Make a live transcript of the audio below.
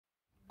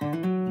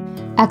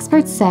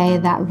Experts say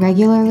that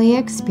regularly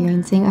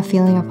experiencing a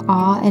feeling of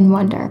awe and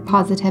wonder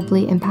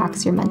positively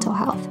impacts your mental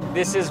health.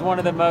 This is one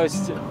of the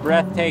most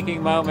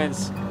breathtaking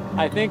moments,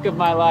 I think, of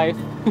my life.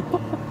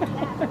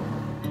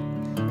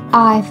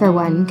 I, for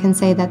one, can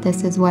say that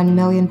this is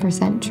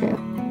 1,000,000% true.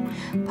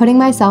 Putting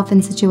myself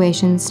in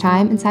situations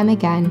time and time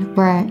again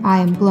where I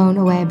am blown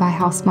away by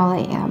how small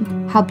I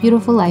am, how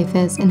beautiful life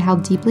is, and how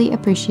deeply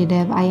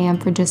appreciative I am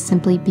for just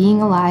simply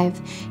being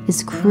alive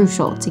is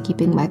crucial to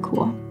keeping my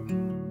cool.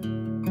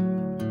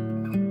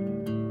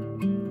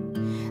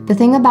 The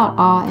thing about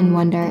awe and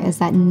wonder is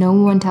that no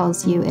one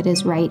tells you it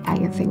is right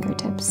at your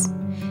fingertips.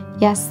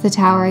 Yes, the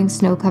towering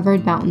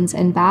snow-covered mountains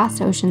and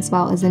vast ocean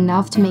swell is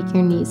enough to make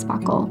your knees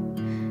buckle.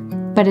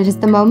 But it is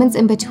the moments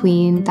in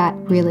between that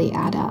really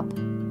add up.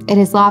 It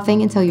is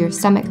laughing until your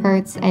stomach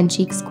hurts and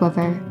cheeks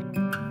quiver.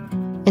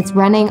 It's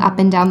running up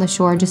and down the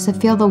shore just to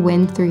feel the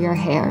wind through your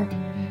hair.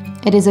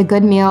 It is a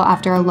good meal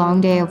after a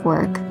long day of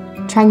work,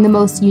 trying the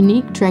most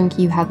unique drink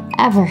you have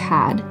ever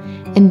had,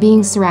 and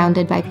being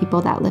surrounded by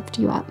people that lift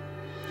you up.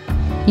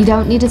 You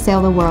don't need to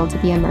sail the world to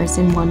be immersed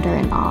in wonder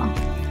and awe.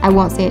 I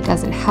won't say it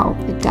doesn't help,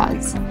 it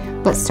does.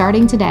 But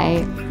starting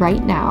today,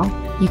 right now,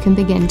 you can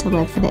begin to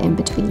live for the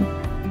in-between.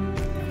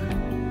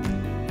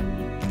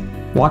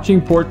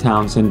 Watching Port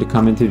Townsend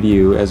come into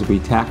view as we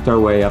tacked our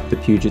way up the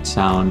Puget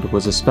Sound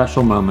was a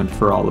special moment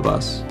for all of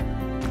us.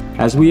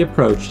 As we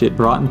approached, it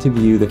brought into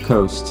view the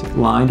coast,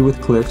 lined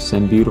with cliffs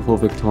and beautiful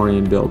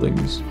Victorian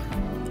buildings,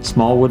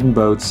 small wooden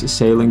boats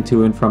sailing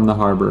to and from the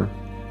harbor,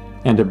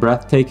 and a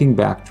breathtaking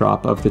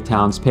backdrop of the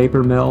town's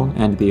paper mill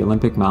and the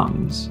Olympic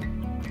Mountains.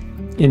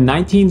 In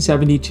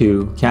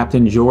 1972,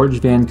 Captain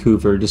George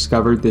Vancouver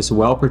discovered this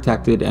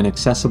well-protected and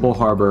accessible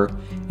harbor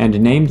and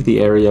named the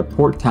area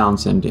Port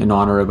Townsend in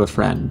honor of a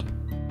friend.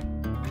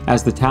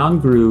 As the town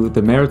grew,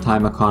 the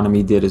maritime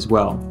economy did as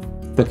well.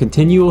 The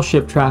continual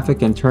ship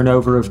traffic and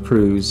turnover of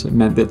crews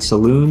meant that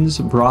saloons,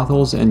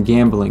 brothels, and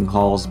gambling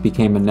halls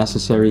became a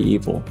necessary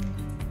evil.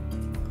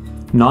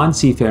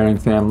 Non-seafaring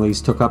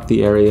families took up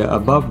the area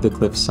above the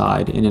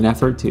cliffside in an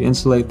effort to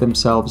insulate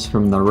themselves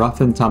from the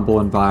rough and tumble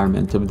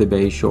environment of the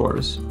bay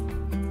shores.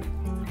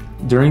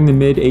 During the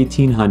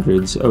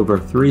mid-1800s, over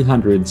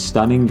 300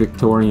 stunning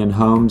Victorian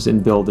homes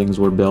and buildings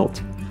were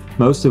built,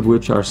 most of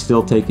which are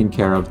still taken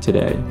care of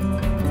today.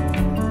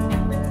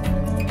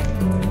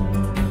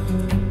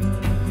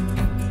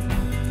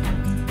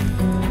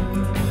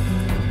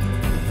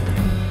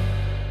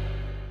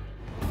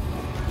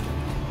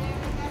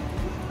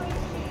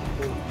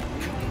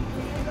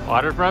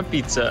 Waterfront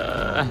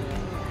pizza.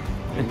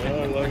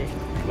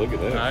 Look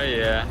at that. Oh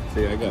yeah.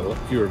 See, I got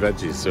fewer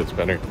veggies, so it's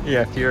better.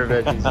 Yeah, fewer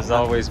veggies is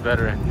always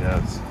better.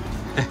 Yes.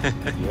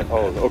 Yeah.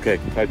 Oh, okay.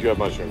 I do have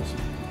mushrooms.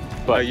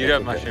 But you do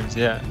have mushrooms,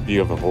 yeah. You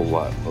have a whole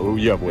lot. Oh,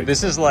 you have way.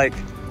 This is like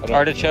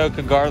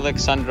artichoke, garlic,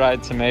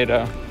 sun-dried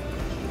tomato,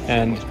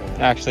 and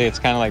actually it's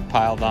kind of like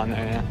piled on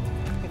there, yeah.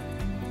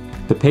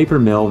 The paper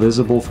mill,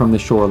 visible from the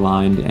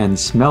shoreline and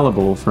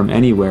smellable from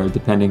anywhere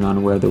depending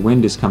on where the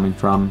wind is coming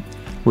from,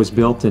 was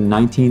built in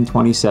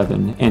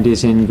 1927 and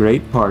is in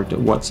great part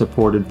what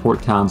supported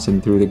Port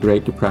Townsend through the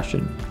Great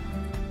Depression.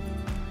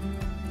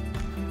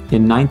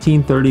 In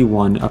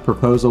 1931, a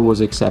proposal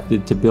was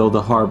accepted to build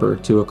a harbor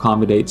to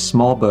accommodate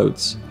small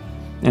boats,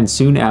 and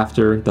soon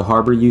after, the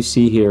harbor you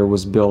see here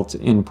was built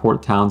in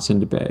Port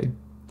Townsend Bay.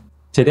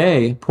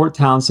 Today, Port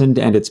Townsend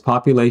and its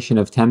population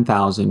of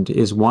 10,000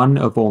 is one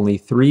of only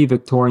 3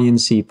 Victorian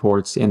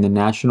seaports in the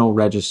National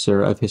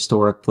Register of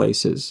Historic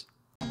Places.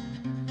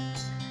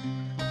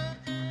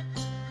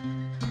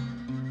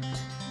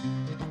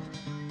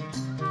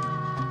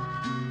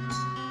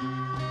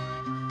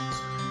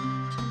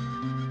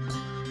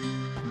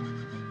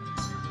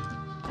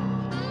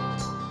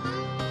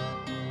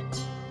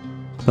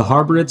 The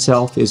harbor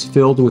itself is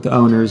filled with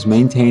owners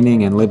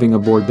maintaining and living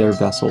aboard their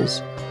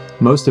vessels,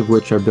 most of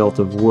which are built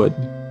of wood.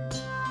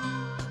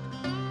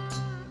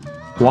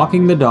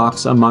 Walking the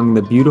docks among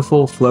the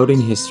beautiful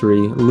floating history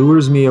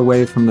lures me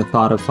away from the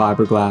thought of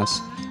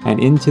fiberglass and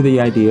into the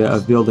idea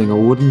of building a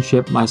wooden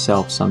ship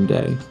myself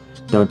someday.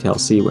 Don't tell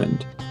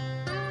Seawind.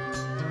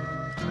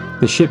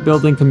 The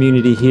shipbuilding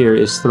community here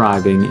is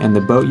thriving, and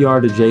the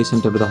boatyard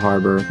adjacent of the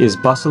harbor is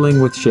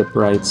bustling with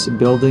shipwrights,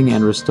 building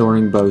and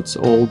restoring boats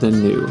old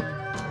and new.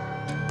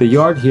 The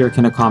yard here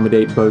can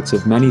accommodate boats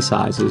of many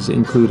sizes,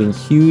 including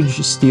huge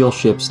steel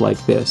ships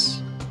like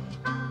this.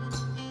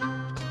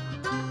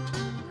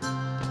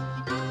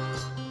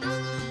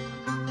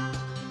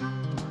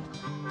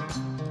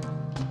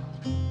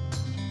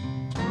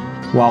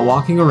 While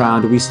walking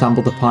around, we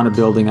stumbled upon a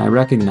building I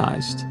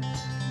recognized.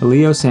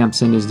 Leo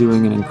Sampson is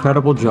doing an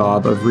incredible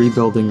job of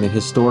rebuilding the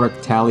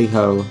historic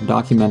Tally-Ho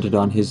documented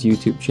on his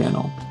YouTube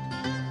channel.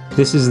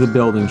 This is the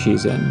building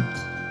she's in.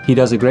 He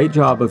does a great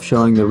job of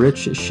showing the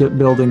rich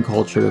shipbuilding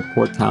culture of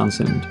Port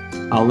Townsend.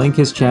 I'll link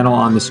his channel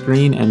on the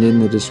screen and in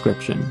the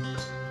description.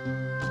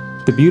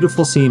 The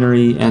beautiful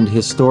scenery and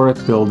historic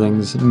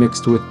buildings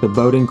mixed with the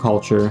boating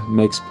culture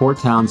makes Port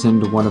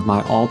Townsend one of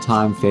my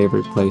all-time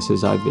favorite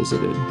places I've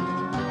visited.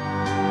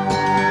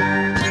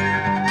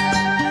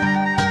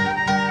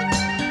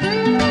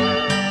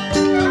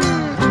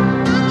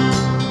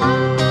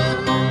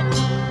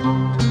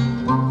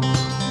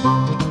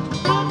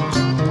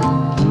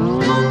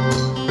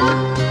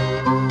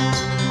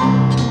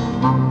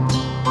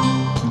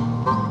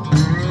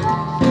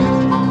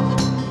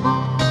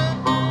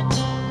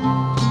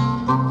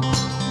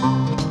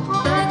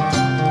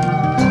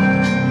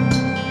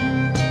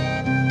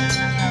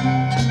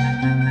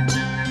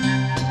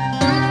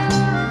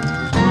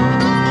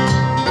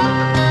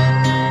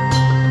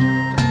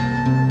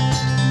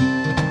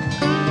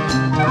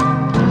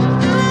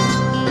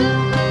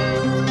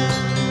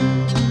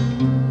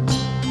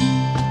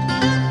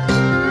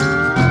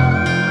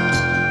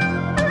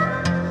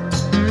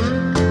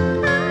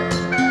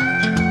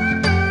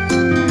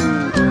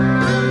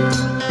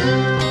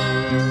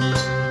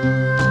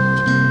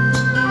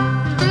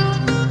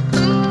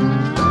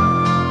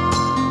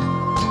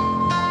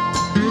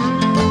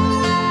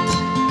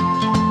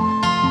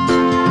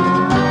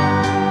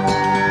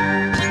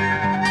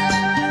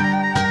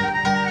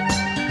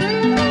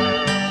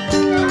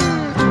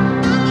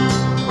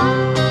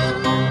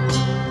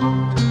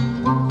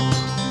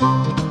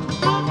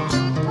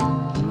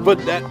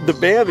 But the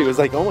Bambi was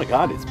like, oh my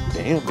God, it's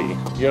Bambi.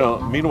 You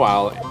know,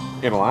 meanwhile,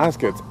 in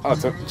Alaska,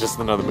 it's just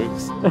another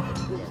moose.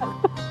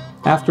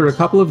 After a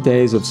couple of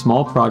days of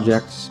small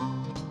projects,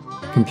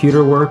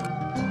 computer work,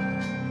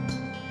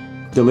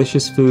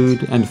 delicious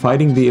food, and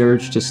fighting the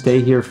urge to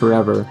stay here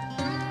forever,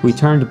 we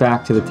turned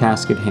back to the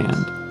task at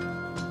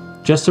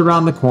hand. Just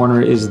around the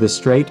corner is the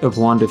Strait of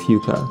Juan de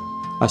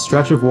Fuca, a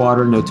stretch of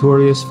water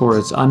notorious for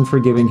its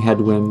unforgiving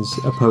headwinds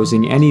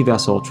opposing any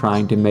vessel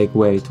trying to make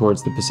way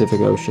towards the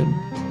Pacific Ocean.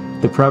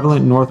 The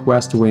prevalent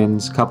northwest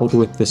winds, coupled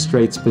with the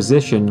strait's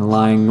position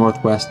lying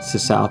northwest to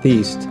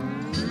southeast,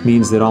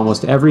 means that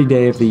almost every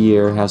day of the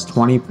year has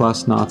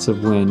 20+ knots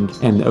of wind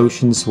and the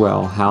ocean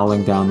swell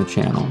howling down the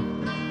channel.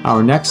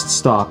 Our next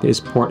stop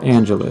is Port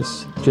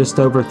Angeles, just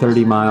over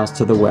 30 miles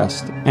to the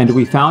west, and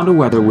we found a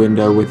weather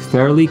window with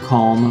fairly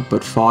calm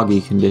but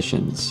foggy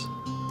conditions.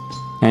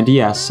 And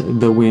yes,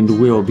 the wind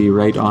will be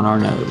right on our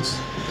nose.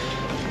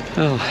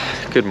 Oh,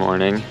 good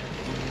morning.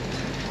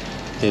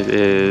 It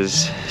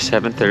is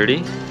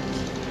 7:30,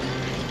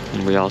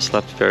 and we all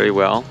slept very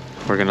well.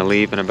 We're gonna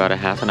leave in about a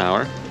half an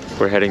hour.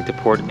 We're heading to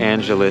Port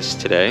Angeles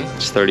today.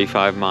 It's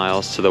 35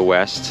 miles to the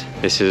west.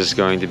 This is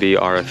going to be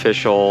our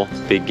official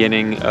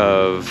beginning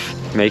of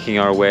making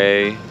our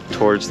way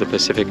towards the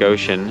Pacific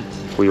Ocean.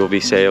 We will be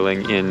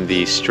sailing in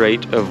the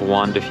Strait of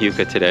Juan de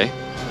Fuca today.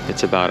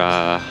 It's about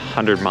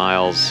 100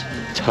 miles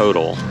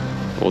total.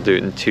 We'll do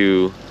it in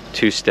two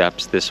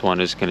steps. This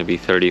one is going to be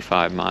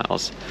 35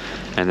 miles,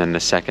 and then the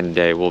second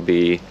day will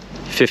be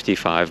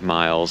 55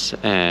 miles,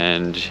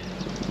 and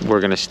we're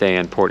going to stay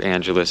in Port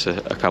Angeles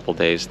a couple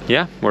days.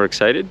 Yeah, we're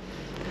excited.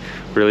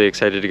 Really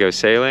excited to go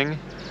sailing,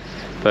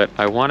 but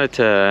I wanted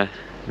to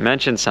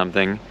mention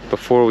something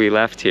before we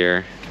left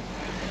here.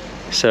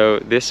 So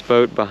this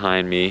boat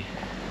behind me,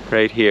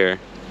 right here,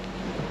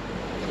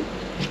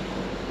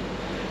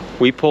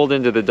 we pulled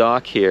into the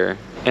dock here,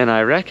 and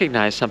I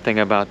recognized something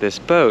about this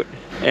boat,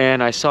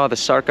 and I saw the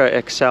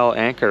Sarka XL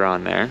anchor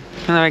on there.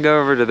 And then I go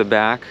over to the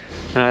back,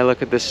 and I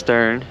look at the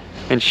stern,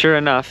 and sure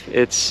enough,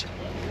 it's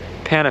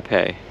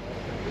Panapay.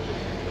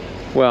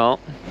 Well,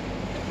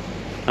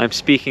 I'm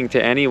speaking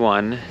to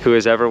anyone who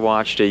has ever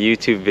watched a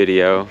YouTube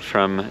video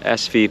from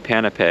SV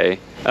Panapay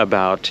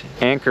about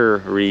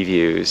anchor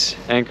reviews.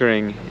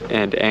 Anchoring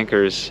and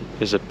anchors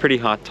is a pretty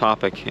hot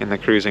topic in the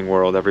cruising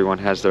world. Everyone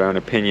has their own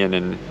opinion,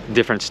 and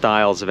different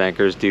styles of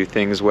anchors do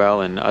things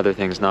well and other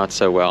things not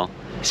so well.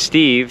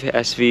 Steve,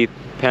 SV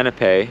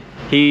Panapay,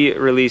 he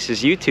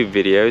releases YouTube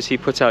videos. He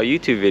puts out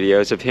YouTube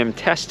videos of him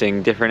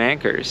testing different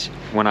anchors.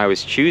 When I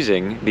was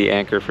choosing the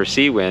anchor for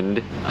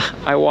Seawind,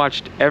 I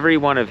watched every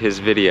one of his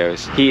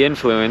videos. He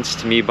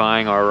influenced me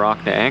buying our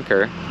Rockna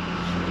anchor,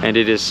 and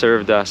it has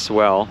served us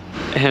well.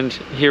 And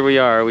here we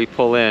are, we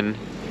pull in,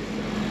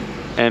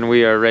 and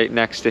we are right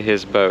next to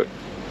his boat.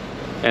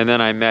 And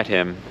then I met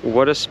him.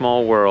 What a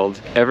small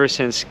world. Ever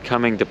since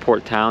coming to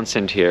Port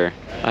Townsend here,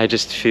 I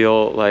just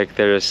feel like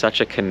there is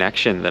such a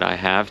connection that I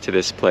have to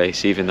this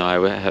place, even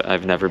though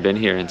I've never been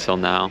here until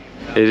now.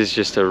 It is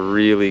just a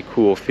really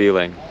cool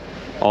feeling.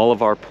 All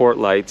of our port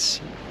lights,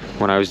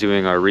 when I was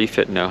doing our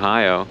refit in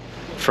Ohio,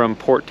 from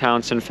Port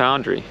Townsend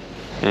Foundry.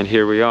 And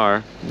here we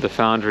are. The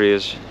foundry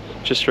is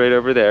just right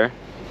over there.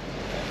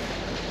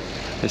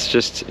 It's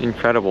just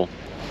incredible.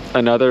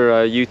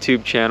 Another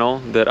YouTube channel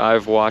that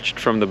I've watched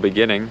from the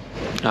beginning,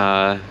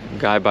 a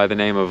guy by the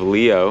name of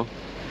Leo.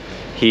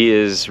 He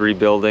is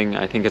rebuilding,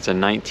 I think it's a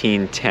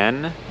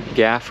 1910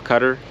 gaff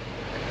cutter.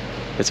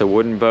 It's a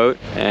wooden boat,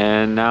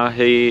 and now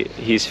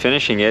he's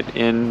finishing it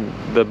in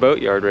the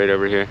boatyard right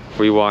over here.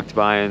 We walked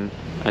by and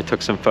I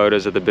took some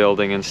photos of the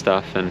building and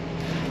stuff, and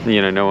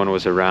you know, no one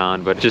was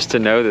around, but just to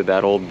know that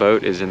that old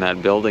boat is in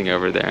that building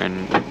over there,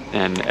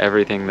 and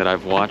everything that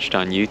I've watched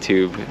on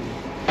YouTube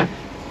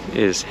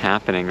is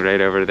happening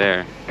right over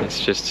there. It's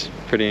just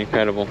pretty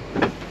incredible.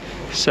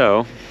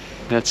 So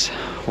that's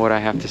what I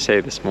have to say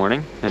this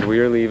morning, and we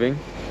are leaving.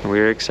 We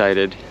are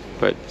excited,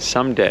 but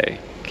someday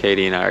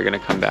Katy and I are going to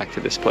come back to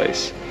this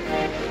place,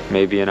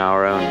 maybe in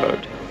our own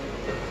boat.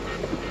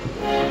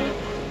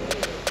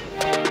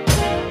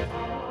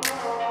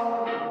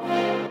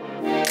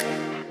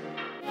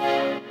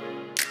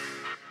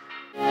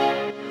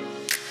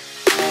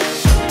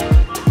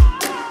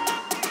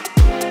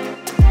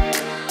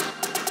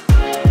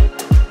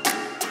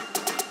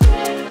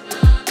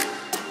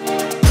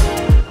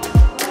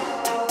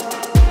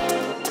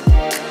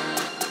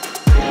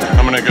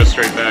 I'm gonna go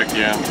straight back,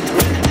 yeah.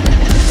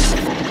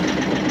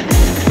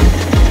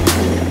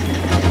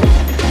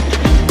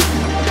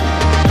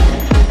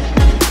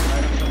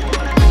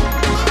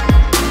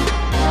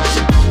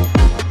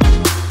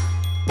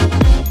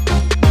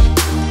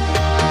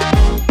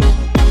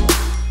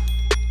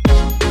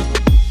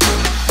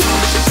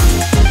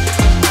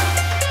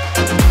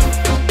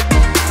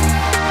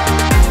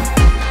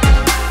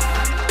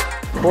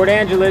 Port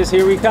Angeles,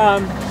 here we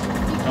come.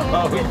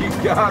 Oh,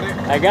 you got it.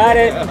 I got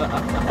it.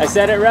 I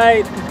said it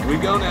right. We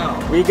go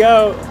now. We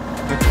go.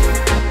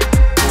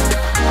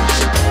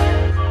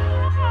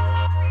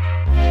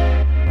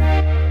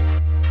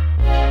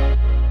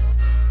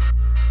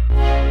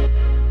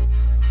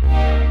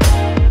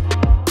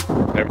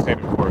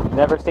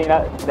 Never seen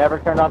it? Never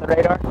turned on the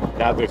radar?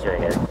 Not this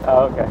radar.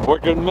 Oh, okay.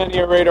 Worked with many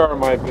a radar in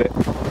my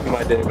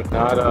day, but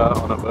not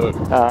on a boat.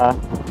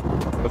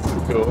 This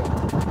is cool.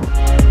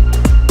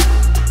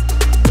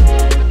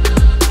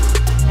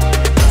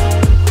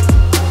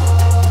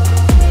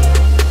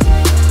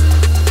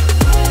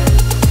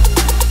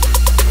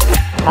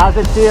 How's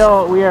it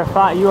feel?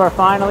 You are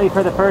finally,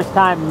 for the first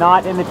time,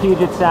 not in the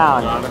Puget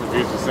Sound. Not in the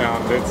Puget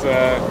Sound. It's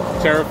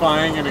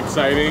terrifying and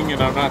exciting,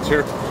 and I'm not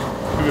sure if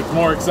it's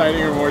more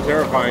exciting or more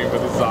terrifying, but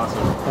this is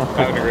awesome.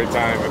 Having a great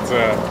time. It's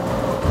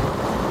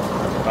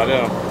I don't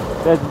know.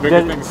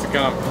 Bigger things to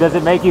come. Does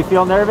it make you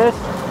feel nervous?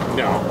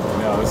 No,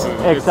 this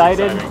is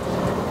excited.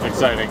 It's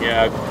exciting,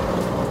 yeah.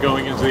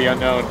 Going into the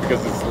unknown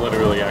because it's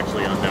literally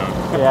actually unknown.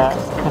 Yeah.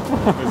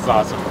 It's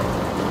awesome.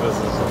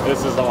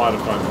 This is a lot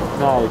of fun.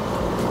 Nice.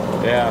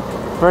 Yeah.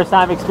 First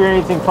time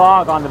experiencing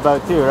fog on the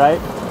boat too, right?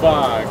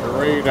 Fog,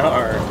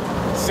 radar,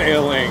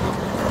 sailing,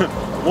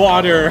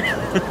 water,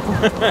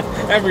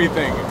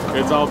 everything.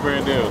 It's all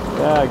brand new.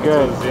 Yeah,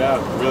 good.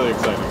 Yeah, really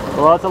exciting.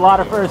 Well, it's a lot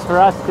of firsts for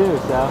us too,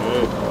 so.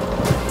 Good.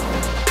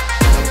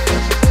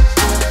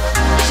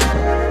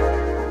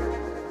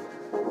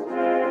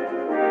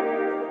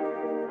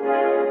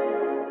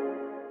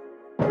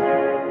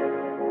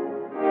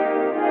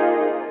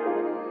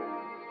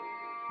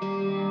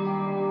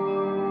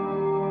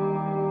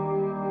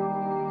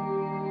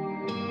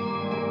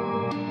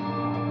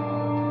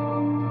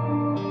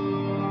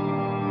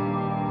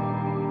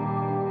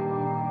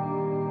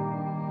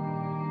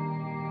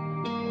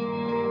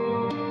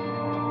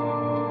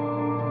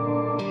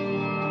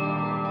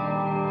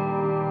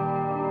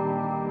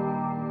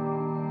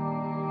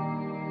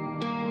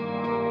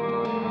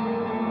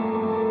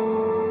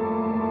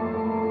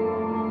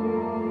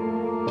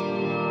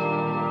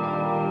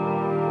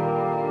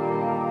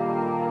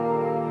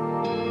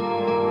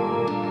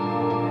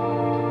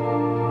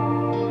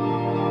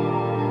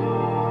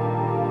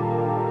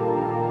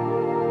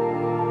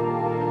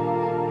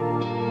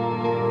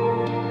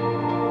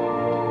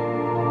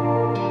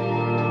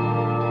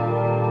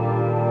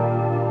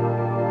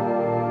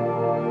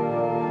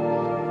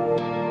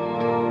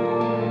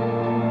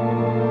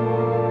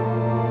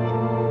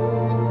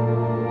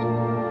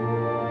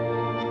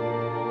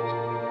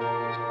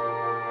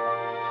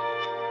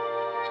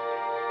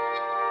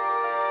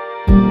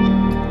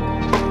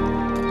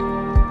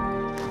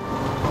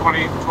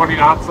 Twenty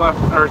knots left,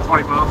 or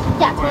 20 miles?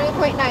 Yeah,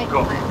 20.9.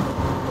 Cool.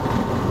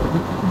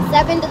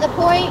 7 to the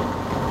point,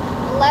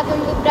 11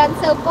 we've done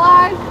so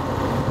far.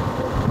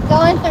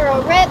 Going through a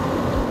rip,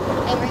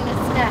 and we're gonna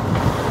snap.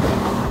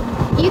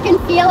 You can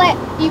feel it.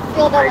 You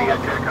feel the light.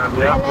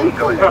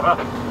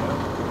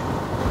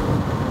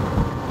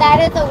 That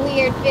is a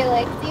weird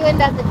feeling. Seawind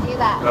doesn't do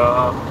that.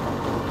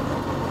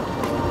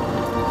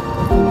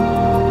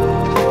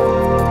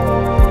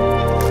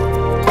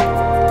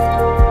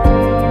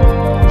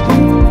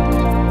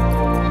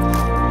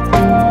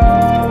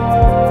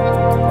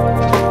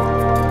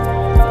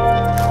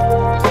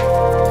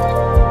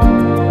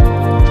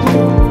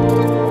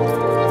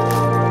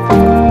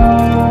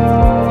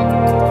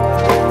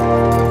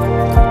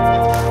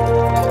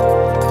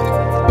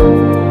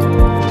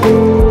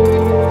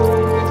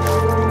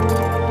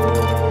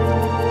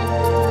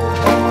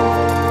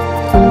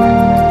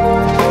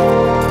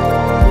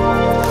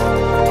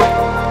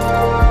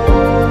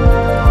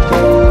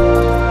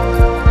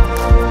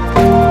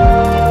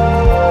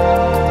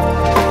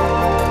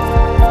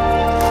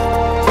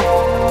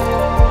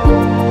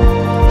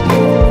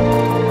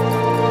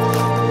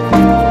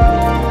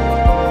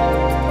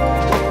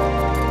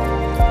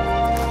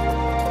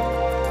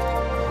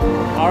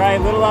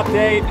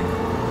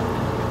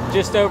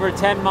 Just over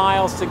 10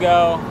 miles to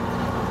go.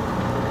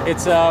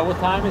 It's what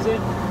time is it?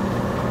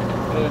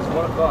 It's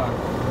 1 o'clock.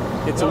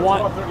 It's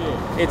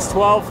 12:38. It's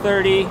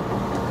 12:30.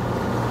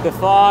 The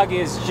fog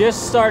is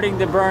just starting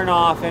to burn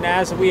off, and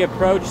as we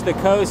approach the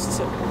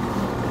coast,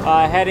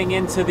 heading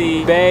into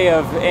the Bay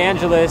of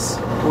Angeles,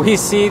 we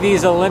see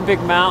these Olympic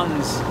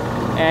mountains,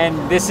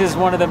 and this is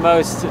one of the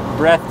most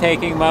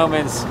breathtaking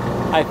moments,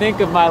 I think,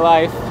 of my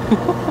life.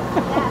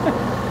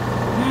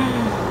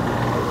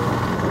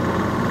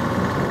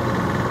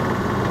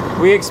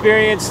 We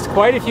experienced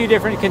quite a few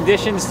different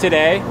conditions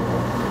today.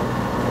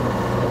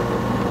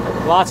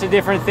 Lots of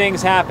different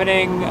things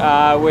happening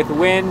with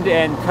wind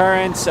and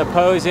currents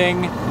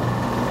opposing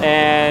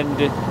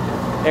and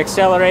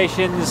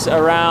accelerations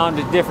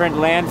around different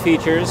land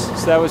features.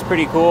 So that was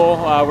pretty cool.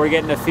 We're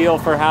getting a feel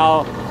for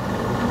how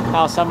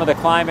some of the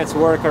climates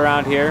work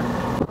around here.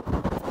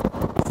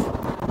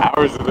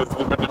 Hours of this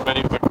has been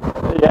amazing.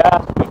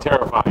 Yeah. And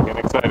terrifying and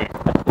exciting.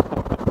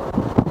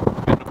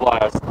 And a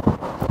blast.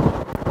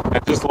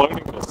 And just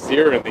learning to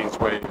steer in these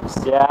waves.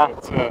 Yeah.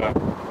 It's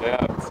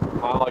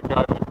not like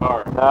driving a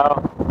car.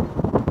 No.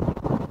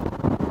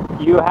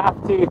 You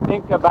have to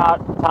think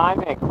about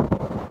timing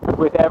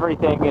with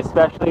everything,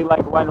 especially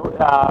like when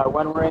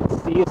we're in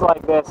seas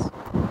like this.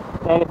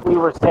 And if we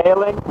were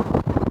sailing,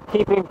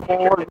 keeping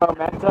forward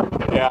momentum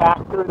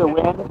back through the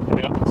wind,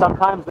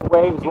 sometimes the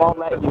waves won't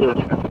let you.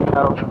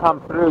 come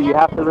through. You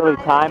have to really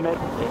time it.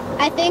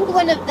 I think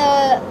one of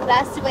the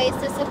best ways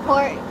to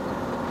support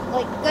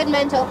like good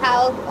mental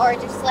health, or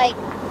just like,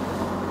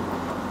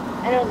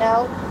 I don't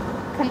know,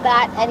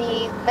 combat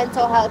any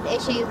mental health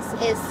issues,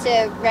 is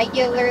to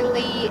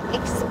regularly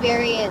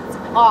experience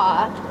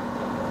awe.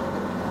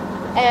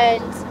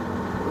 And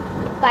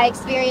by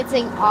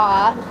experiencing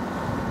awe,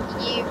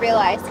 you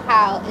realize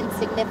how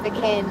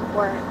insignificant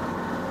or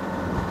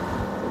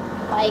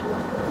like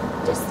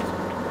just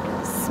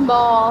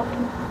small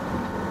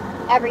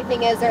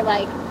everything is, or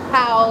like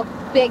how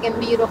big and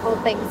beautiful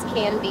things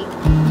can be.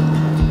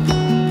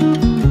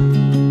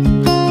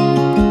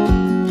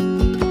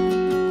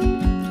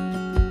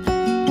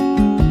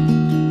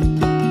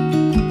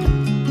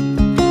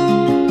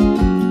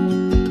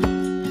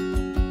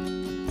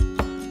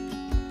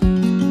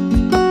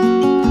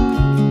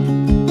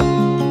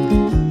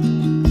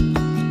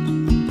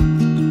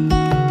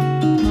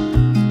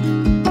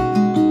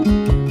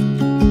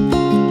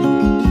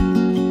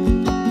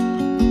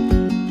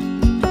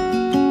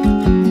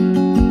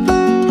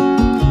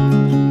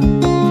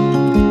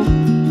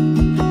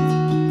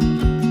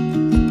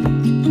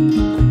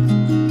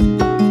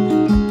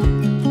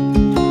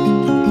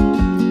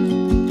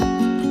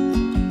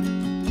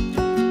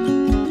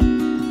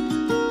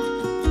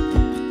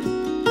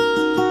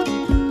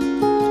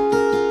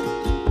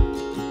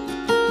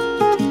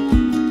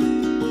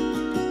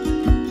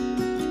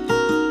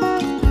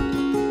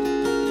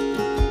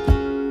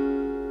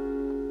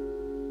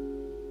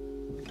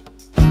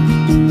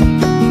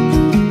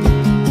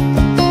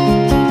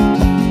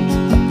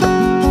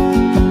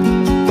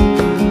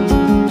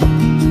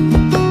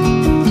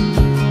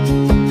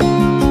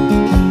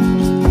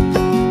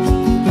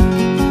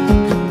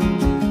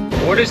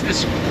 What is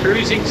this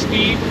cruising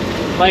speed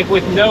like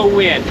with no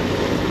wind?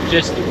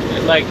 Just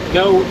like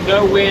no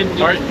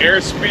wind. Our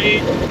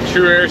airspeed,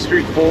 true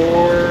airspeed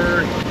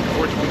 420,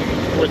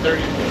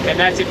 430. And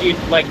that's if you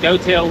like no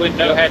tailwind,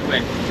 no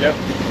headwind. Yep.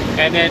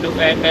 And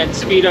then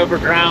speed over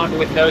ground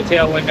with no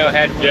tailwind, no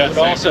headwind would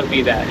also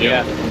be that.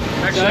 Yep.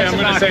 Yeah. Actually, I'm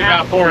going to say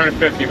about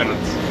 450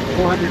 knots.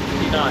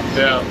 450 knots.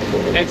 Yeah.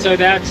 And so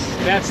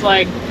that's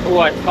like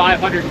what,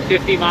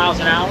 550 miles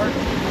an hour?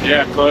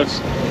 Yeah,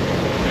 close.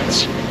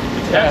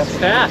 That's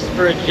fast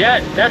for a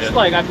jet. That's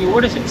like, I mean,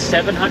 what is it,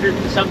 700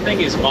 and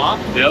something is Mach?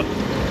 Yep.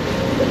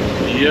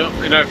 Yep.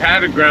 And I've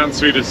had a ground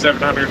speed of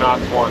 700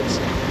 knots once.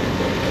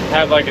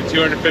 Had like a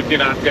 250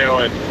 knot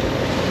tailwind.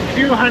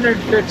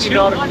 250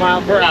 nautical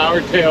mile per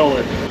hour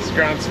tailwind. This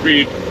ground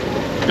speed,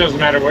 doesn't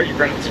matter what your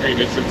ground speed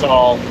is, it's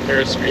all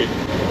airspeed.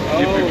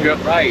 Oh,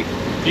 right.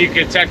 You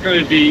could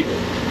technically be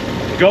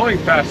going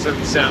faster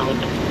than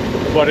sound,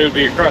 but it would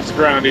be across the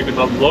ground, even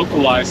though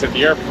localized in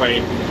the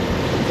airplane.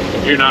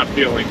 You're not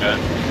feeling that.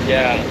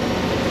 Yeah.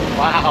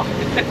 Wow.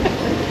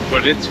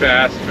 But it's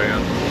fast, man.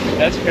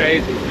 That's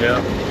crazy. Yeah.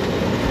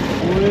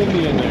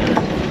 Windy in there.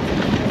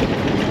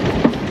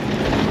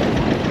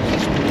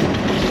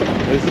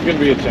 This is going to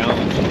be a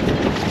challenge.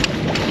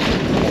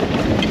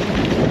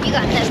 You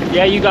got this.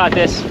 Yeah, you got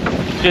this.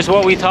 Just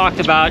what we talked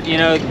about, you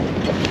know,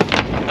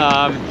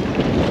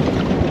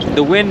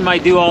 the wind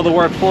might do all the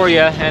work for you,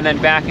 and then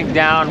backing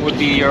down would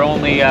be your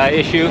only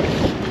issue.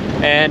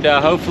 And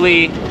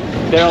hopefully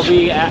there'll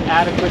be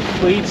adequate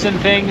cleats and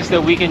things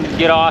that we can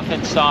get off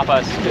and stop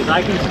us. Because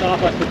I can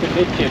stop us with the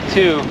midship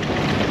too.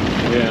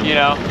 Yeah. You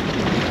know,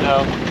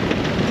 so.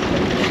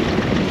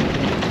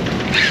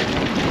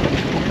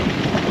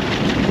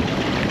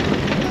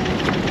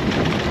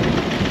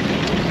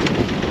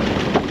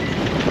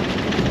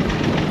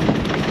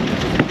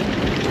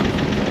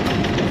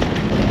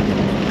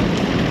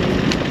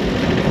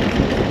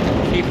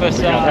 Keep us,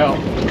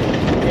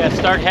 yeah,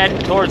 start heading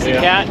towards the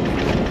cat.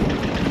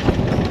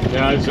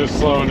 Yeah, it's just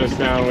slowing us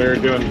down. We were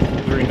doing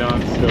 3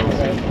 knots still.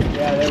 Okay.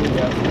 Yeah, there we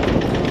go.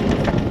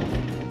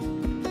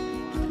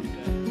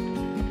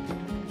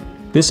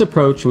 This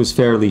approach was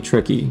fairly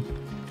tricky.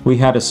 We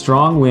had a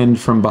strong wind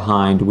from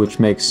behind, which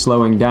makes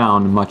slowing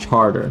down much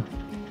harder.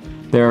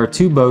 There are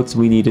 2 boats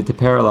we needed to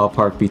parallel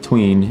park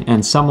between,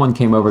 and someone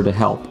came over to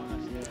help.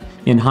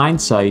 In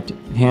hindsight,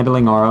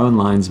 handling our own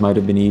lines might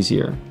have been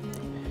easier.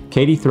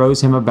 Katy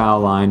throws him a bow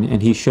line,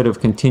 and he should have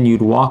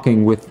continued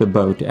walking with the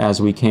boat as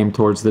we came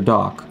towards the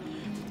dock.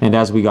 And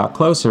as we got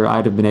closer,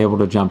 I'd have been able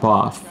to jump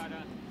off.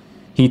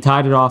 He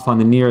tied it off on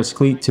the nearest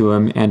cleat to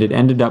him, and it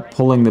ended up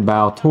pulling the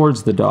bow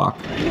towards the dock.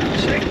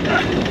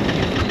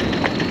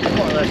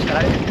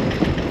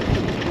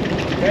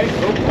 Okay,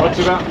 What's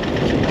it up?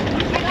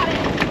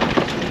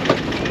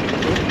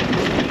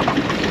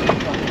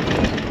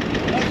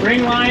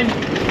 Ring line,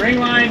 ring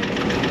line.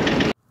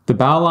 The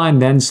bow line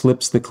then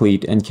slips the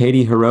cleat, and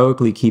Katy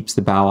heroically keeps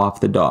the bow off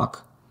the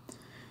dock.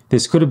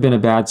 This could have been a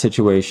bad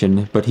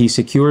situation, but he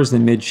secures the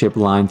midship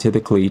line to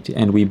the cleat,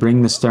 and we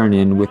bring the stern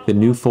in with the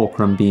new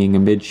fulcrum being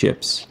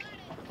amidships.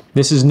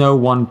 This is no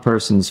one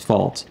person's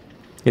fault.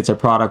 It's a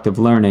product of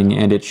learning,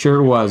 and it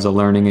sure was a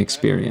learning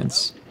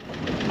experience.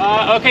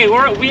 Okay,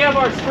 we have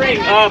our spring.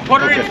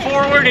 Put her in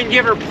forward and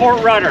give her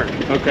port rudder.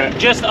 Okay.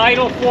 Just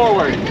idle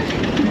forward.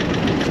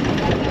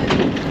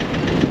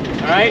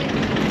 All right?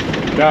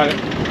 Got it.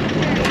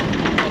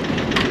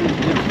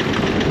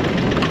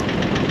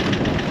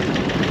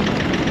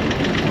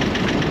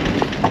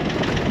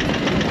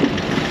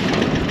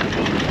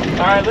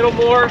 All right, a little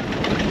more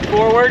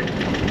forward.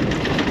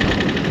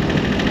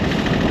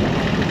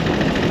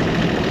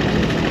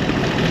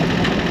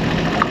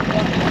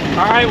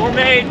 All right, we're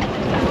made.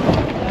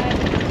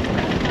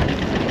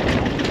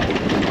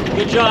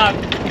 Good job.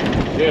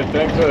 Yeah,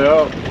 thanks for the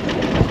help.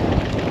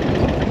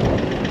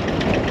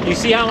 You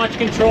see how much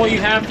control you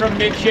have from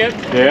midship?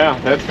 Yeah,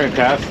 that's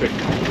fantastic.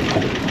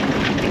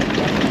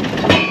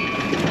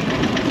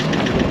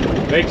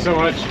 Thanks so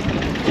much.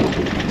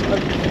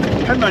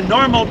 I'm a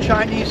normal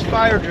Chinese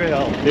fire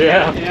drill.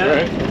 Yeah, Yeah.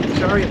 right.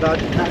 Sorry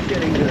about not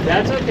getting the...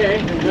 That's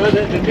okay. No,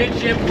 the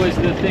midship was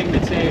the thing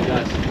that saved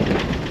us.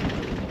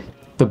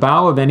 The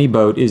bow of any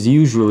boat is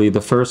usually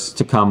the first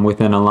to come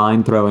within a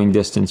line throwing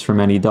distance from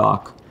any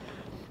dock.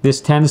 This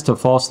tends to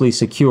falsely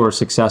secure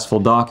successful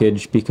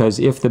dockage because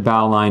if the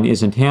bow line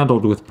isn't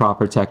handled with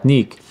proper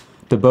technique,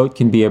 the boat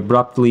can be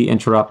abruptly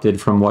interrupted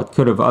from what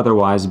could have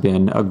otherwise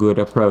been a good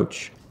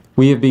approach.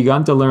 We have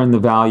begun to learn the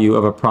value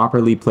of a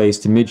properly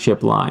placed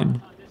midship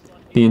line.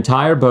 The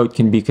entire boat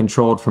can be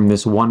controlled from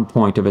this one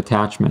point of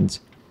attachment,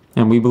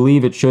 and we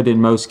believe it should in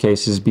most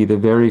cases be the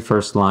very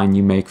first line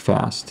you make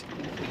fast.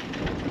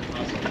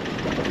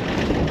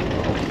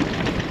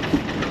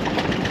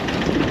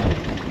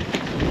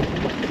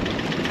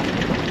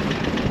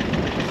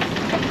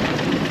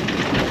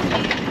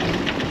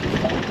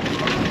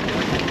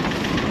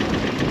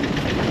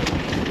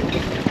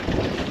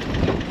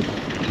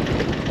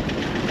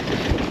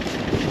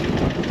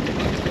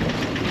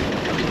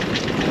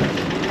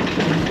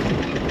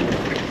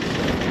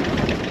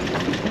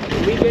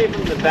 We gave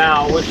him the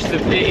bow, which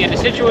in a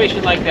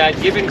situation like that,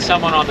 giving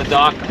someone on the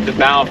dock the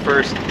bow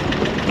first,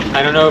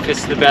 I don't know if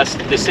it's the best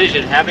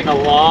decision. Having a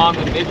long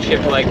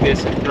midship like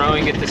this and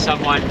throwing it to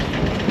someone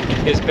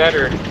is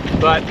better,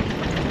 but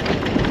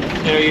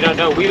you know, you don't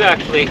know. We've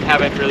actually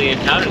haven't really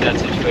encountered that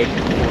situation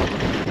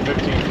before.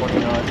 15, 20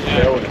 knots. Yeah.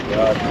 That would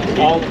have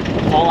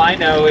got. All I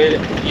know is,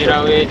 you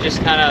know, it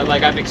just kind of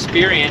like I've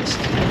experienced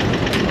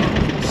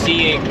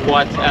seeing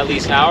what at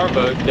least our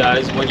boat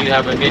does when you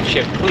have a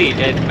midship cleat.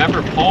 And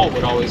remember, Paul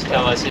would always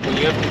tell us that when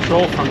you have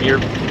control from your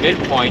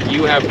midpoint,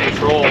 you have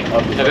control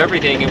of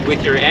everything, and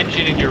with your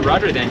engine and your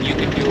rudder, then you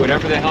can do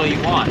whatever the hell you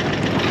want.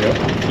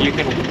 Yep. You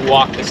can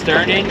walk the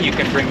stern in, you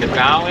can bring the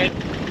bow in.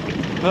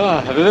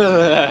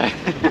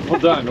 Well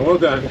done, well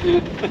done.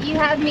 You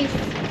have me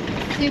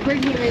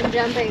superhuman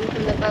jumping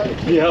from the boat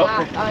to Yep.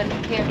 laugh on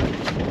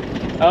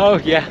camera. Oh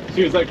yeah.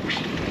 She was like,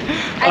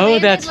 I Oh,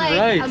 landed that's like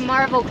right. a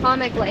Marvel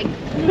comic, like.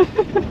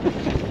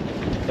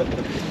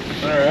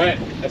 alright,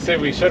 I say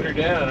we shut her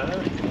down,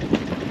 huh?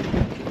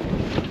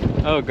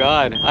 Oh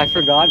God, I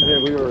forgot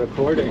that we were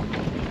recording.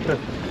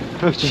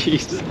 Oh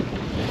jeez.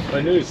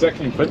 I knew the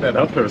second you put that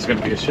up there was going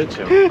to be a shit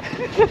show.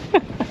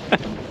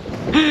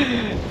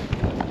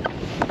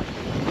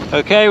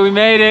 Okay, we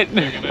made it.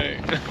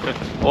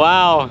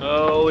 Wow.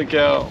 Holy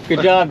cow.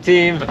 Good job,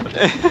 team.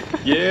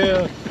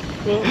 Yeah.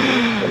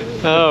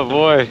 Oh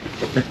boy.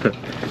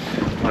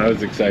 That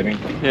was exciting.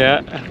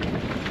 Yeah.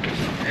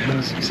 That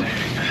was exciting.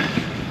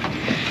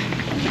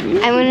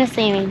 I want to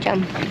see me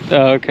jump.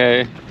 Oh,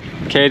 okay.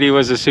 Katy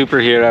was a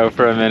superhero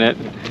for a minute.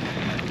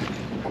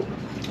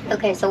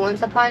 Okay, so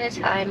once upon a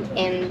time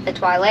in the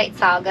Twilight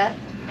Saga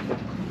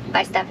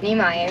by Stephanie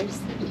Myers,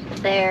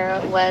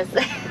 there was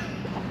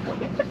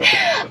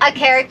a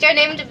character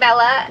named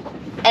Bella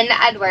and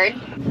Edward.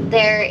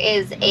 There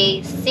is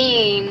a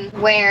scene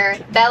where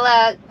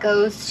Bella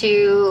goes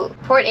to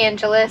Port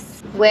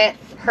Angeles with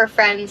her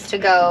friends to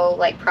go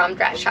like prom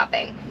dress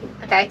shopping.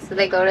 Okay, so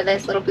they go to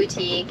this little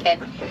boutique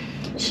and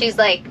she's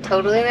like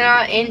totally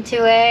not into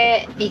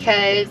it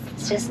because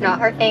it's just not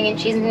her thing and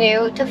she's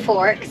new to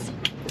Forks.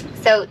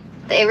 So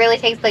it really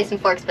takes place in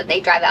Forks, but they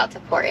drive out to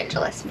Port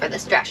Angeles for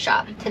this dress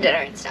shop to dinner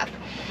and stuff.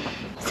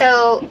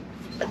 So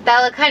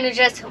Bella kind of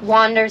just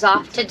wanders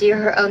off to do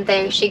her own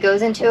thing. She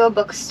goes into a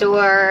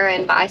bookstore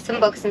and buys some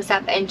books and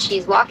stuff, and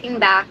she's walking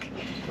back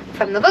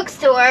from the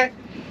bookstore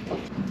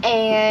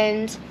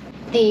and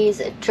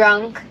these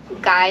drunk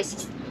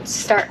guys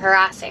start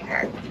harassing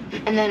her.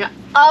 And then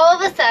all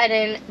of a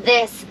sudden,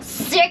 this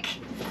sick,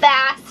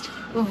 fast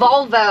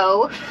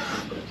Volvo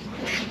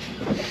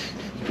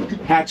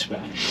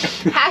Hatchback.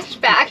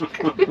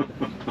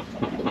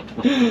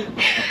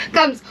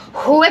 comes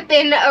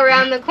whipping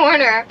around the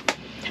corner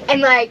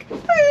and like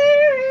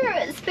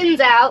spins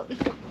out,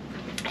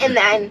 and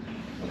then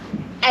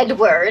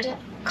Edward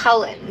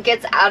Cullen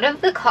gets out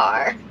of the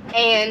car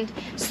and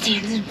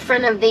stands in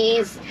front of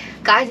these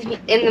guys.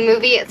 In the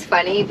movie it's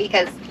funny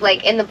because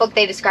like in the book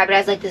they describe it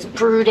as like this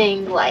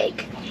brooding,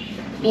 like,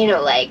 you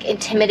know, like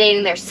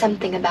intimidating. There's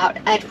something about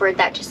Edward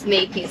that just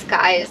made these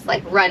guys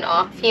like run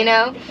off, you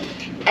know,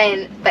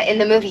 but in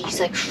the movie he's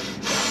like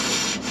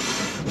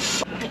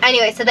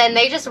anyway, so then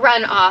they just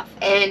run off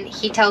and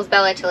he tells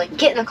Bella to like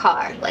get in the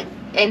car, like,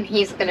 and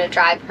he's gonna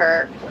drive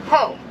her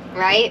home,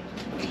 right?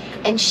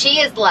 And she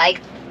is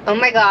like Oh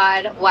my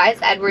god, why is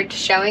Edward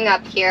showing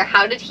up here?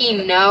 How did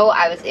he know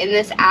I was in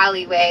this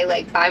alleyway,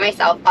 like, by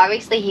myself?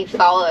 Obviously, he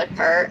followed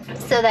her.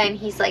 So then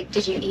he's like,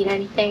 did you eat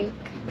anything?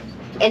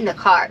 In the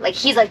car. Like,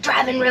 he's like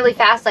driving really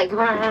fast, like,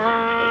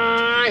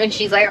 and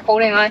she's like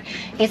holding on.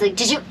 He's like,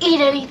 did you eat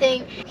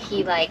anything?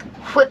 He like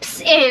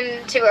whips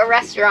into a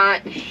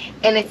restaurant,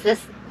 and it's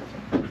this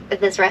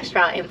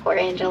restaurant in Port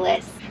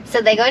Angeles. So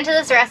they go into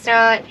this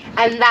restaurant,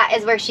 and that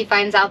is where she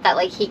finds out that,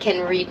 like, he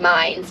can read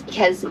minds,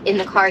 because in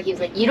the car he was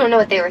like, you don't know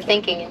what they were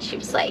thinking, and she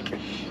was like,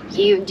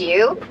 you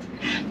do?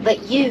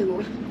 But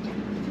you,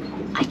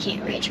 I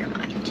can't read your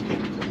mind.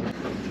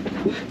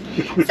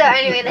 So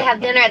anyway, they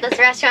have dinner at this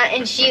restaurant,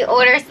 and she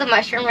orders the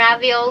mushroom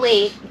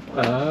ravioli.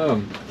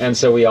 Oh, and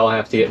so we all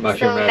have to get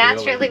mushroom ravioli. So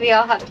naturally we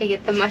all have to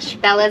get the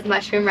Bella's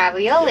mushroom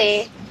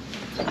ravioli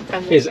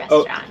from this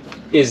restaurant.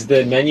 Is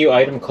the menu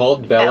item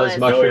called Bella's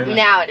Mushroom?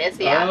 Now it is,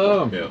 yeah.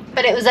 Oh. Yeah.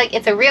 But it was like,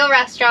 it's a real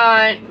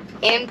restaurant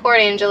in Port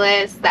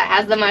Angeles that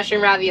has the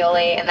mushroom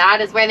ravioli, and that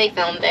is where they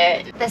filmed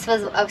it. This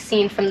was a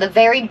scene from the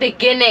very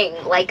beginning,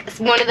 like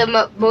one of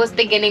the most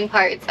beginning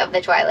parts of the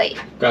Twilight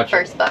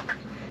first book.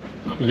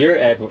 You're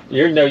Edward.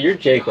 You're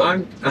Jacob.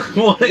 I'm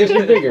what?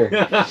 You're bigger.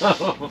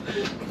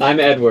 I'm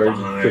Edward.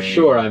 For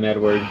sure I'm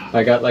Edward.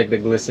 I got like the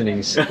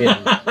glistening skin.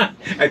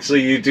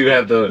 Actually, you do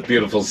have the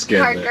beautiful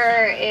skin.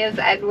 Parker is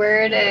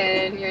Edward,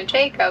 and you're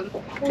Jacob.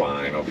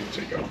 Fine, I'll be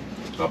Jacob.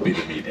 I'll be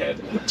the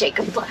meathead.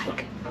 Jacob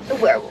Black, the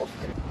werewolf.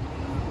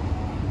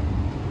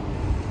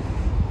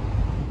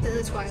 To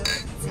the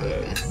Twilight.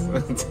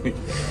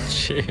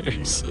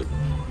 Cheers.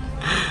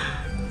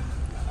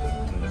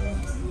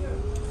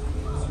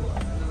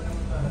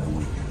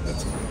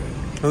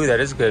 Ooh,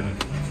 that is good.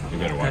 You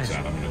better watch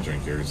that. I'm gonna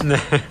drink yours.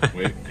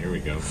 Wait, here we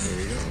go.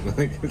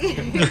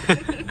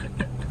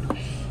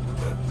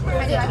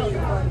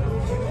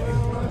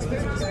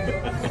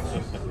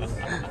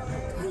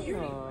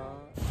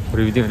 What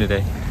are we doing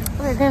today?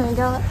 We're gonna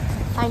go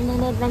find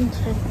an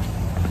adventure.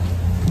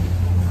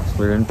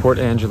 We're in Port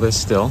Angeles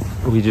still.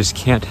 We just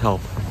can't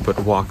help but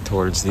walk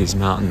towards these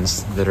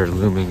mountains that are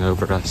looming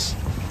over us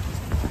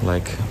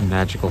like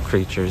magical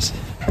creatures.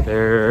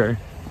 There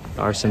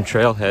are some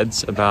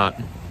trailheads about,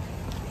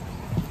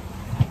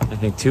 I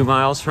think, 2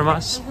 miles from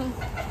us.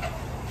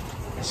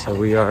 So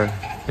we are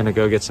gonna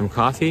go get some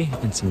coffee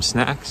and some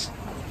snacks,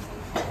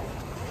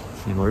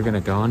 and we're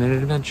gonna go on an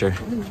adventure.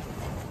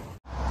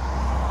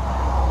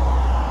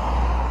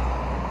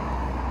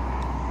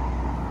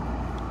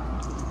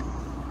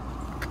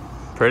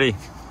 Pretty.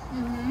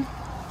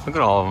 Look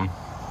at all of them.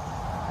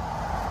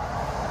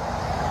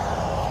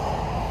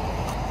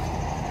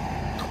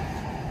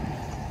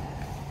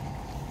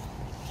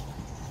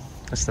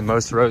 That's the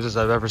most roses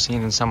I've ever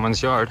seen in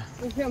someone's yard.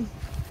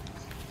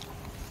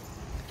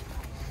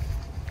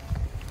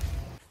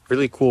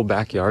 Really cool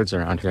backyards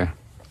around here.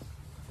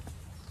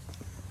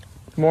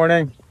 Good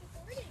morning.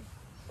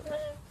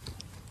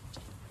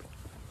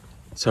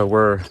 So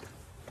we're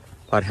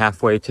about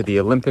halfway to the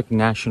Olympic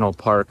National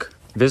Park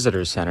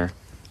Visitor Center.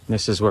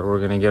 This is where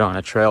we're gonna get on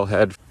a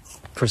trailhead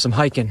for some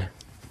hiking.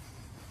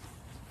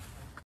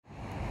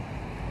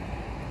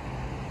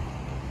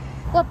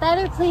 What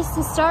better place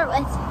to start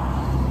with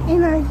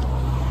in our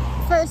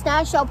first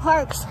national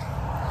parks?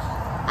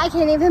 I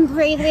can't even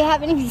breathe. We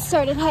haven't even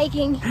started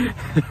hiking.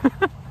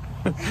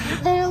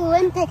 The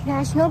Olympic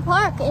National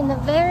Park in the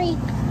very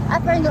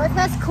upper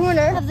northwest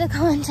corner of the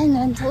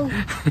continental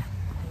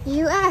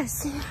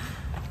U.S.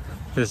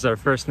 This is our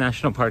first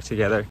national park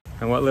together.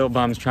 And what Lil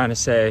Bum's trying to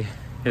say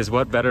is,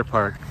 what better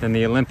park than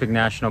the Olympic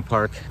National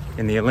Park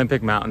in the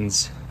Olympic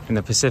Mountains in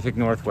the Pacific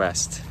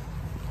Northwest?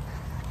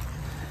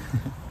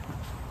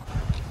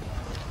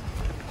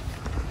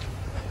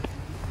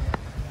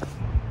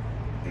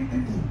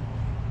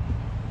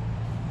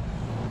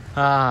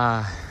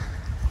 Ah.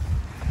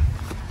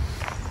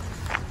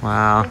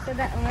 Wow. They said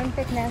that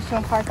Olympic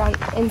National Park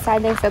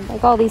inside there said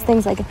like all these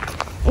things like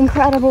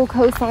incredible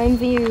coastline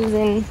views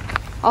and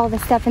all the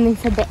stuff, and they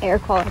said the air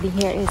quality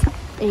here is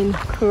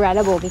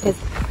incredible because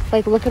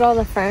like look at all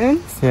the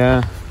ferns.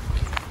 Yeah.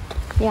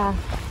 Yeah.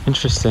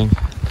 Interesting.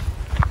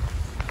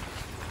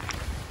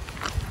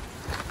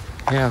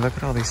 Yeah, look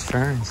at all these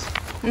ferns.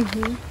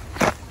 Mm-hmm.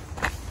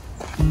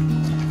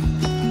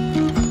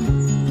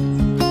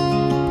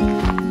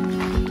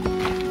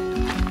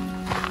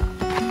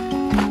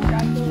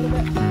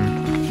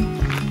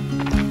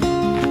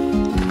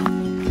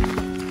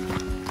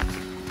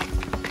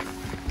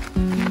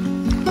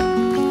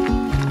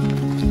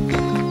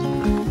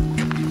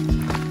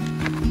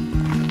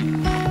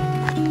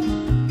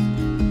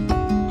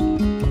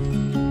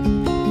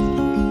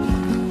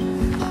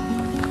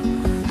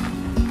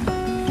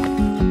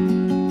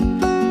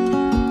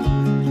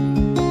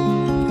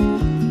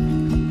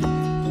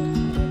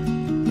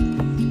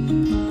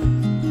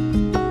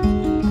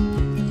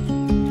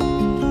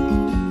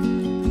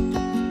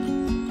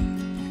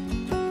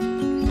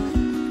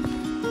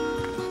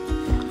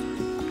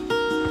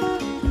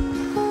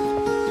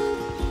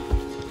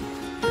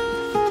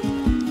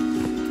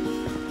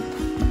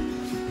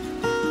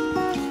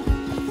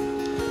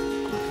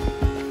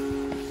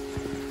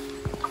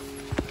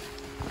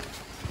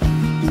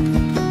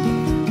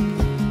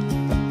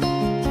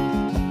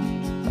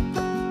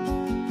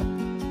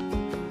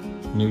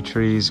 New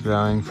trees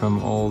growing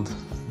from old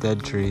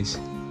dead trees.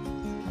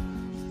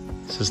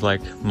 This is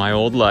like my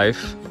old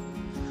life,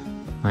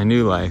 my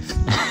new life.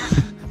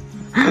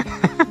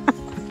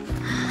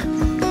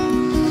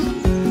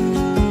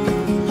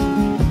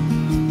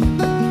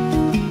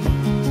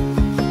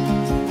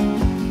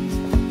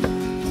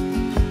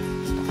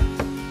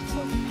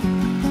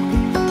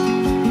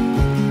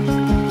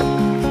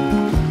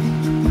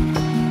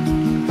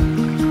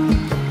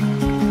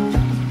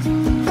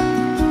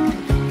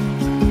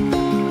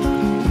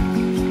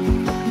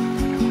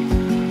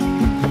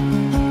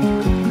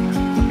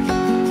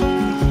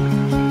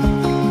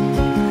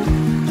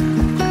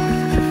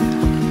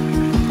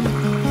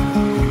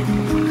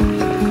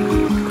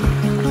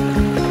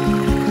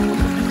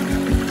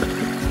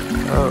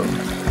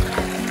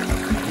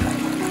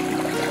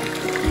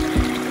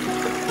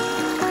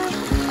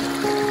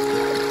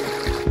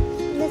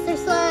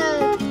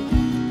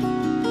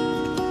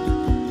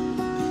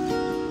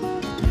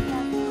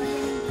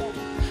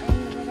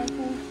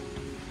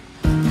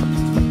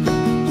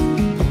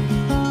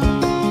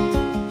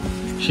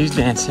 She's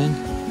dancing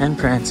and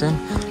prancing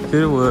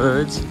through the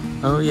woods.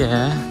 Oh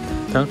yeah,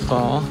 don't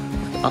fall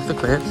off the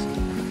cliff.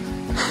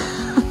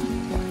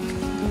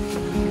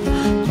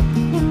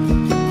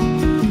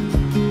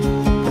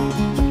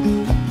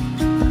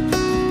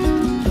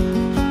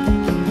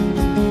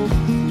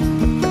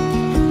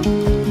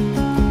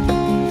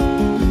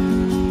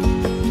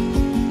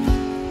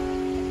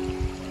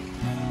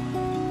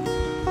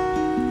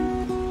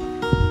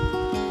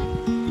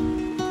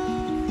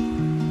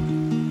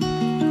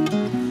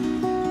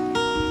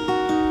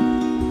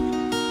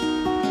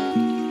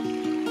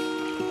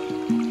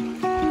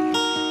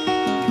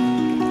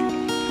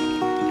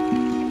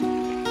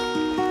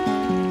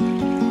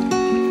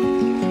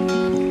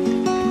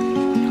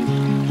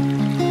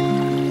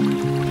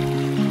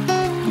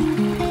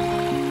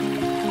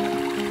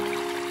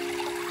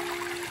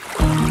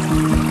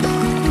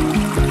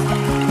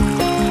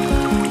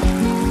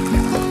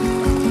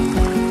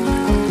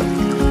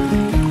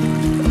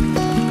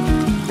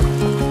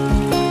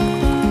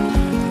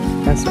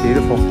 That's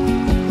beautiful.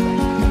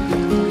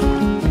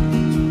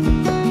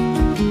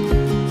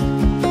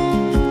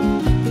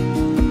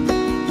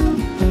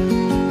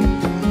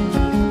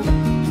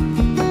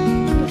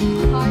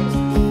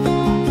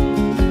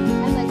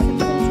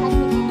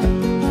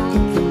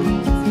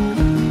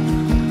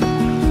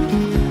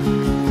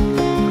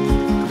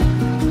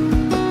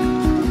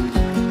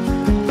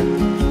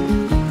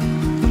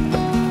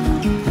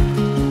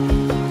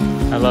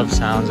 I love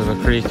sounds of a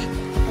creek.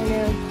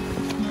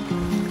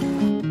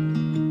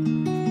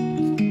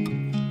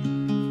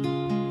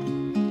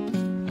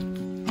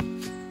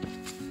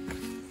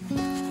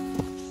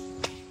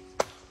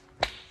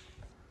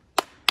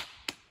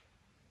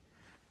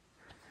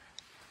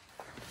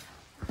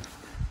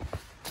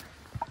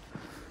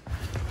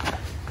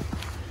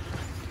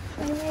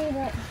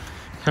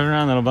 Turn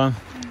around, little bum.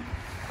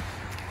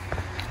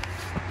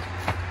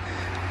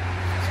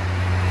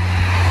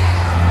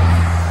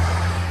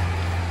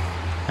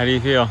 How do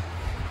you feel?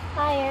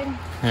 Tired.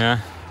 Yeah?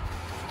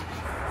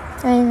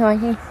 I'm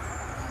going.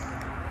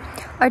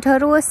 Our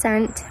total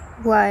ascent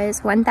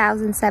was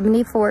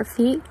 1,074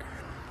 feet,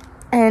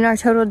 and our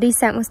total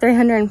descent was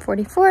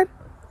 341,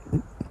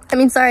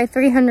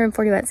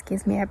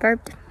 excuse me, I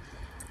burped.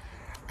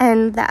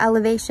 And the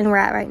elevation we're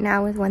at right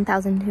now is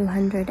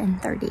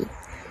 1,230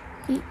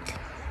 feet.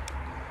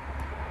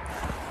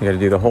 You gotta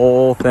do the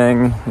whole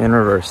thing in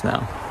reverse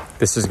now.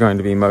 This is going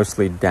to be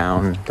mostly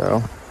down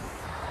though.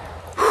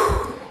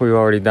 We've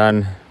already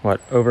done, what,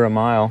 over a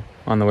mile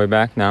on the way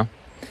back now.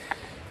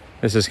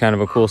 This is kind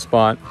of a cool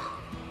spot.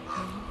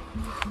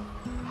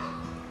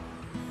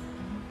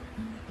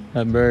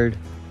 That bird.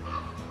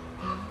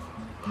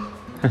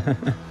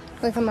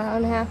 Like a mile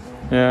and a half.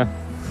 Yeah.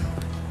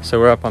 So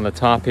we're up on the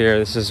top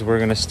here. We're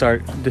gonna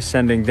start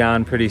descending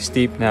down pretty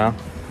steep now.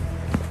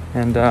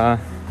 And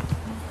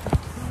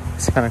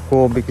it's kind of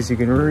cool because you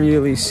can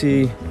really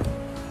see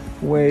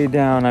way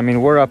down. I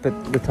mean, we're up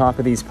at the top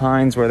of these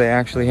pines where they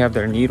actually have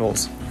their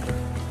needles.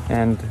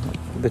 And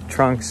the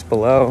trunks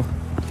below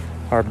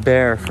are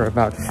bare for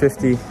about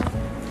 50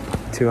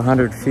 to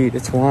 100 feet.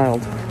 It's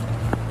wild.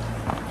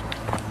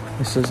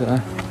 This is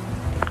a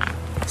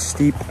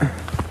steep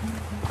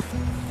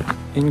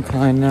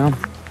incline now.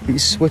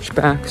 These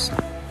switchbacks.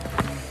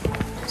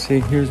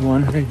 See, here's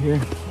one right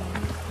here.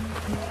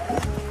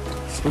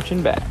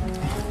 Switching back.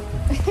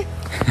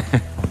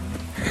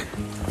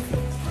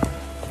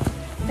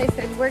 They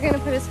said, we're gonna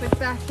put a switch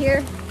back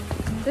here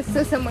just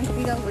so someone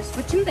can go, we're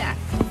switching back.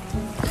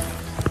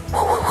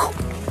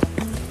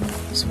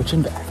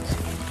 Switching back.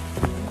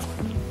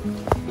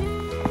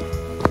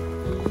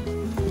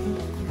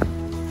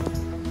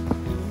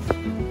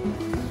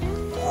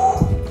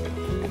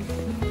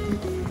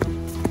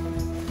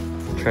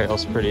 The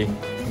trail's pretty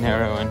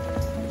narrow and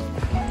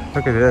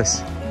look at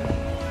this.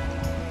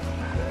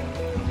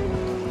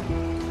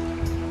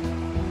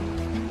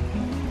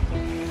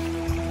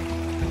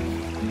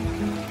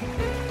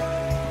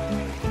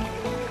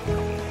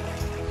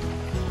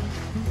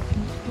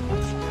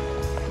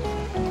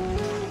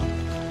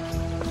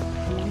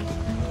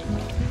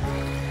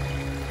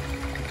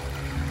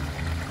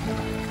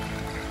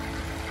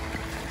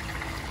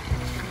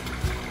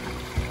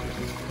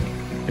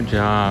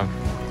 job.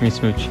 Give me a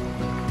smooch.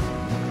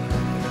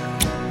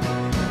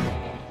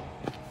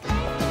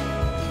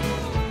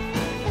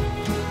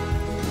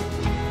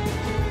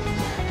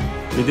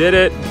 We did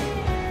it.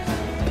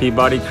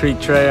 Peabody Creek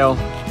Trail.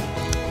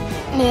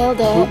 Nailed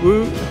it. Woot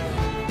woot.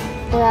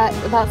 We're at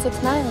about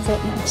 6 miles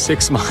right now.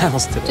 6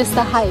 miles today. Just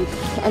the hike,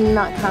 and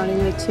not counting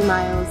the 2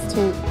 miles,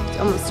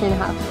 almost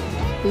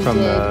 2.5. We from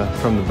did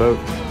the boat.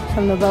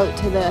 from the boat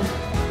to the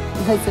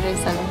visitor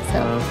center. So.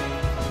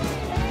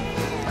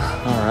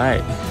 All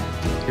right.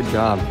 Good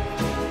job.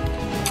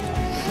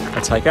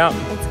 Let's hike out.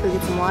 Let's go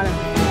get some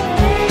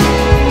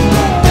water.